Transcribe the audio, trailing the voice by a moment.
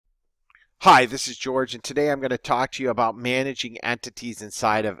Hi, this is George, and today I'm going to talk to you about managing entities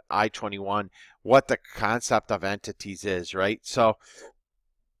inside of i21, what the concept of entities is, right? So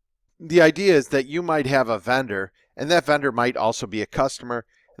the idea is that you might have a vendor, and that vendor might also be a customer,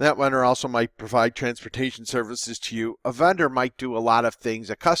 and that vendor also might provide transportation services to you. A vendor might do a lot of things,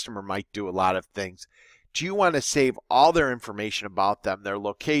 a customer might do a lot of things. Do you want to save all their information about them, their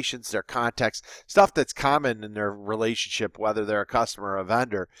locations, their contacts, stuff that's common in their relationship, whether they're a customer or a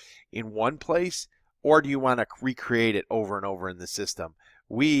vendor, in one place? Or do you want to recreate it over and over in the system?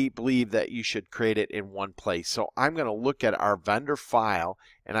 We believe that you should create it in one place. So I'm going to look at our vendor file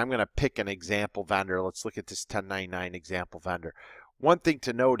and I'm going to pick an example vendor. Let's look at this 1099 example vendor. One thing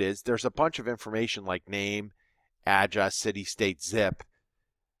to note is there's a bunch of information like name, address, city, state, zip,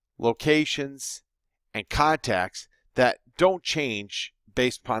 locations, and contacts that don't change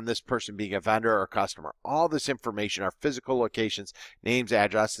based upon this person being a vendor or a customer. All this information, our physical locations, names,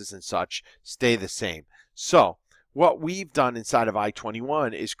 addresses, and such, stay the same. So what we've done inside of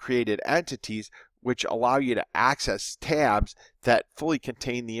i21 is created entities which allow you to access tabs that fully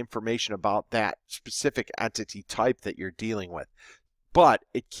contain the information about that specific entity type that you're dealing with. But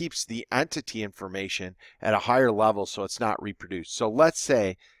it keeps the entity information at a higher level so it's not reproduced. So let's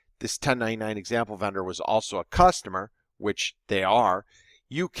say this 1099 example vendor was also a customer, which they are.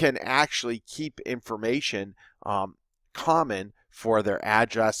 You can actually keep information common for their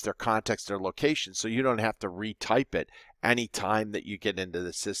address, their contacts, their location, so you don't have to retype it anytime that you get into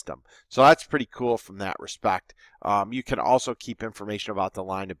the system. So that's pretty cool from that respect. You can also keep information about the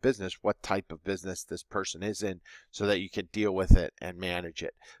line of business, what type of business this person is in, so that you can deal with it and manage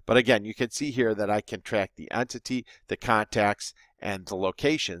it. But again, you can see here that I can track the entity, the contacts, and the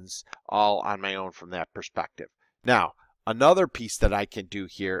locations all on my own from that perspective. Now, another piece that I can do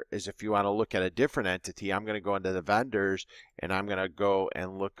here is if you want to look at a different entity, I'm going to go into the vendors and I'm going to go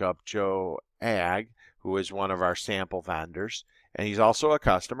and look up Joe Ag, who is one of our sample vendors, and he's also a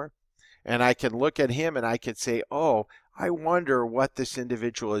customer. And I can look at him and I can say, oh, I wonder what this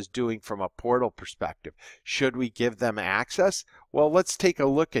individual is doing from a portal perspective. Should we give them access? Well, let's take a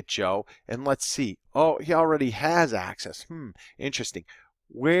look at Joe and let's see. Oh, he already has access. Interesting.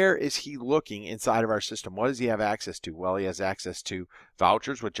 Where is he looking inside of our system? What does he have access to? Well, he has access to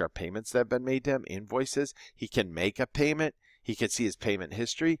vouchers, which are payments that have been made to him, invoices. He can make a payment. He can see his payment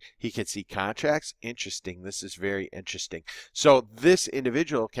history. He can see contracts. Interesting. This is very interesting. So this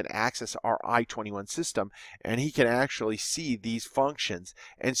individual can access our i21 system and he can actually see these functions.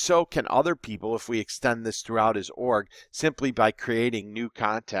 And so can other people if we extend this throughout his org simply by creating new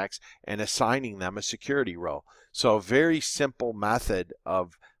contacts and assigning them a security role. So a very simple method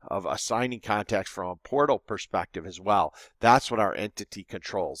of assigning contacts from a portal perspective as well. That's what our entity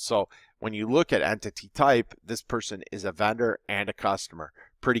controls. So when you look at entity type, this person is a vendor and a customer.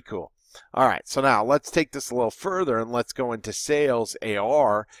 Pretty cool. All right, so now let's take this a little further and let's go into sales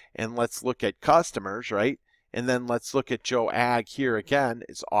AR and let's look at customers, right? And then let's look at Joe Ag here again.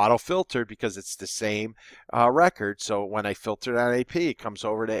 It's auto filtered because it's the same record. So when I filter that AP, it comes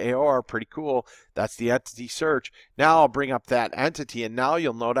over to AR. Pretty cool. That's the entity search. Now I'll bring up that entity and now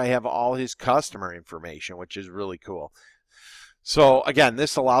you'll note I have all his customer information, which is really cool. So again,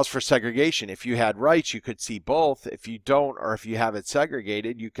 this allows for segregation. If you had rights, you could see both. If you don't, or if you have it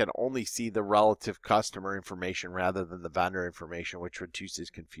segregated, you can only see the relative customer information rather than the vendor information, which reduces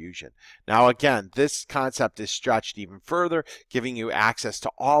confusion. Now again, this concept is stretched even further, giving you access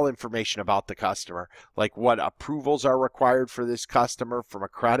to all information about the customer, like what approvals are required for this customer from a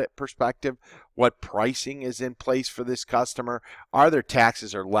credit perspective, what pricing is in place for this customer, are there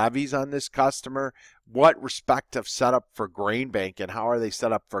taxes or levies on this customer, what respective setup for grain bank and how are they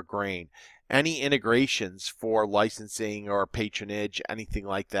set up for grain, any integrations for licensing or patronage, anything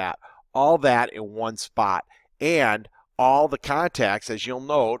like that, all that in one spot. And all the contacts, as you'll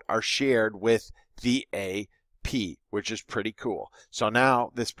note, are shared with the AP, which is pretty cool. So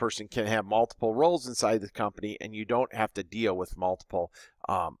now this person can have multiple roles inside the company and you don't have to deal with multiple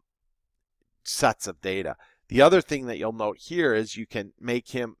sets of data. The other thing that you'll note here is you can make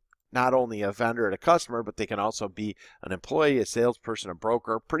him not only a vendor and a customer, but they can also be an employee, a salesperson, a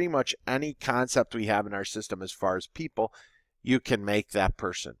broker, pretty much any concept we have in our system as far as people, you can make that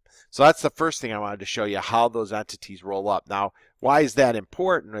person. So that's the first thing I wanted to show you, how those entities roll up. Now, why is that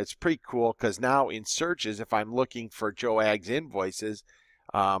important? It's pretty cool because now in searches, if I'm looking for Joe Ag's invoices,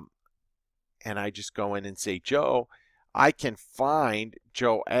 and I just go in and say Joe, I can find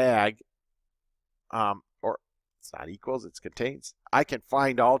Joe Ag, or it's not equals, it's contains. I can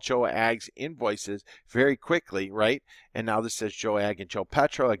find all Joe Ag's invoices very quickly, right? And now this says Joe Ag and Joe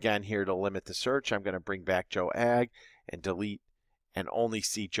Petro. Again, here to limit the search, I'm going to bring back Joe Ag and delete and only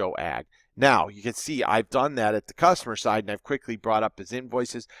see Joe Ag. Now, you can see I've done that at the customer side, and I've quickly brought up his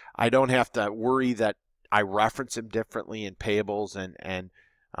invoices. I don't have to worry that I reference him differently in payables and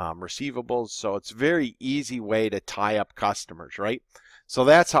receivables. So it's a very easy way to tie up customers, right? So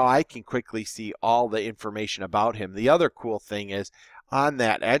that's how I can quickly see all the information about him. The other cool thing is on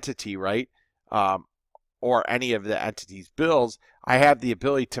that entity, right, or any of the entity's bills, I have the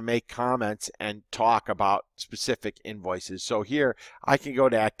ability to make comments and talk about specific invoices. So here I can go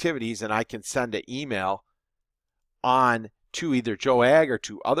to activities and I can send an email on to either Joe Ag or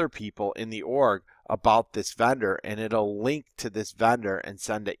to other people in the org about this vendor, and it'll link to this vendor and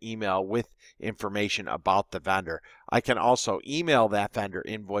send an email with information about the vendor. I can also email that vendor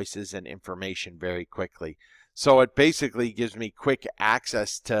invoices and information very quickly. So it basically gives me quick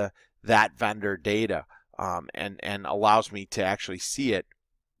access to that vendor data, and allows me to actually see it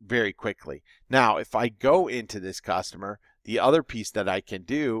very quickly. Now, if I go into this customer, the other piece that I can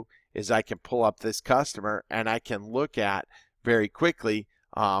do is I can pull up this customer and I can look at very quickly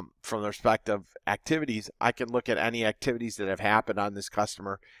from the respective activities. I can look at any activities that have happened on this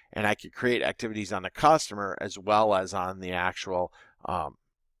customer, and I can create activities on the customer as well as on the actual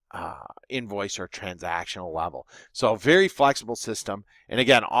invoice or transactional level. So very flexible system. And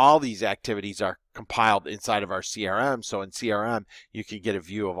again, all these activities are compiled inside of our CRM. So in CRM, you can get a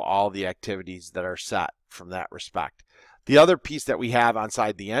view of all the activities that are set from that respect. The other piece that we have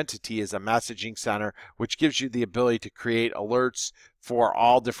inside the entity is a messaging center, which gives you the ability to create alerts for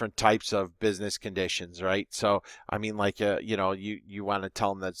all different types of business conditions, right? So, I mean, like, you want to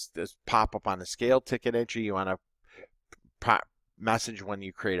tell them this pop up on a scale ticket entry. You want to message when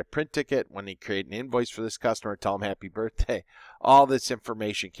you create a print ticket, when you create an invoice for this customer, tell them happy birthday. All this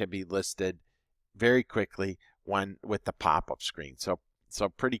information can be listed very quickly with the pop-up screen. So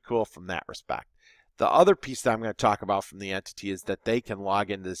pretty cool from that respect. The other piece that I'm going to talk about from the entity is that they can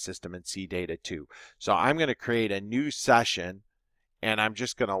log into the system and see data too. So I'm going to create a new session, and I'm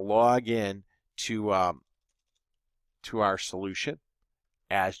just going to log in to our solution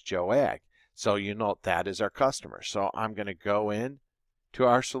as Joe Ag. So you note that is our customer. So I'm going to go in to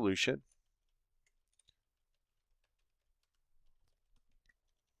our solution.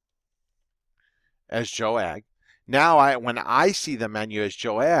 As Joe Ag. Now, when I see the menu as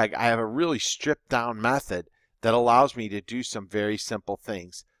Joe Ag, I have a really stripped down method that allows me to do some very simple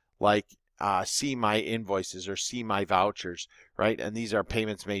things like see my invoices or see my vouchers, right? And these are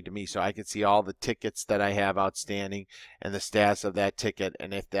payments made to me. So I can see all the tickets that I have outstanding and the status of that ticket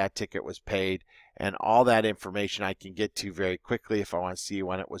and if that ticket was paid, and all that information I can get to very quickly. If I want to see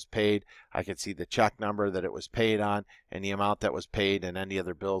when it was paid, I can see the check number that it was paid on and the amount that was paid and any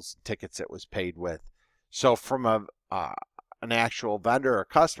other bills and tickets it was paid with. So from an actual vendor or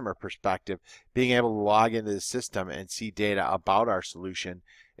customer perspective, being able to log into the system and see data about our solution,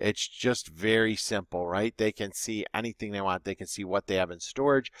 it's just very simple, right? They can see anything they want. They can see what they have in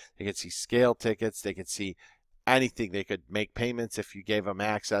storage. They can see scale tickets. They can see anything. They could make payments if you gave them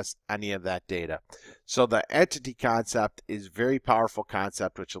access, any of that data. So the entity concept is a very powerful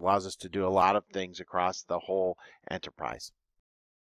concept, which allows us to do a lot of things across the whole enterprise.